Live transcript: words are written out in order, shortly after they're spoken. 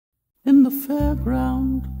In the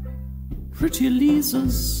fairground, pretty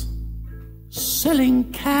Lisa's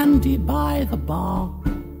selling candy by the bar.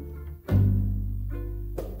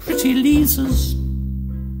 Pretty Lisa's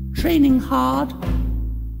training hard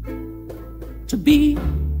to be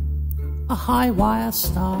a high-wire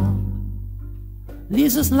star.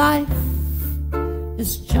 Lisa's life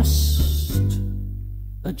is just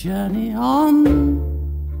a journey on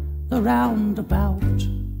the roundabout.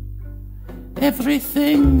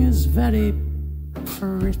 Everything is very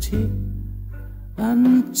pretty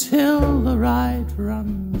until the ride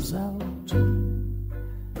runs out.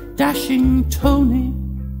 Dashing Tony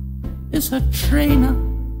is her trainer.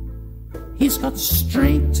 He's got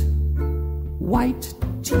straight white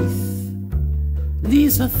teeth.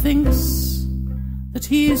 Lisa thinks that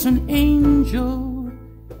he's an angel.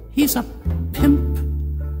 He's a pimp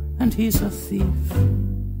and he's a thief.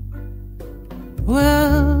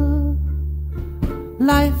 Well,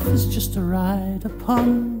 life is just a ride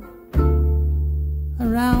upon a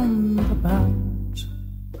roundabout.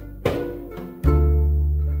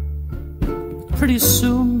 Pretty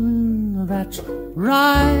soon that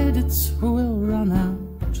ride it will run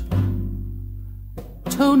out.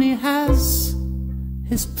 Tony has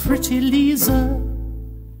his pretty Lisa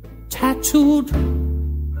tattooed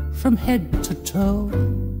from head to toe.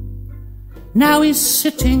 Now he's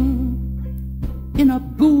sitting in a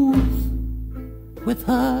booth with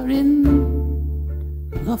her in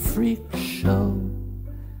the freak show.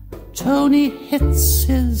 Tony hits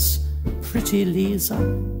his pretty Lisa,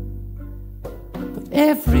 but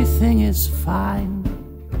everything is fine.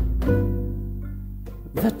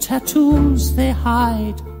 The tattoos, they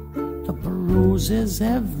hide the bruises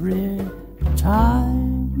every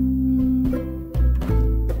time.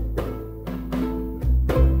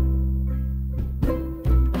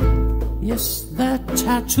 Yes, the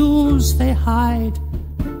tattoos, they hide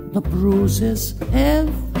the bruises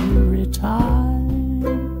every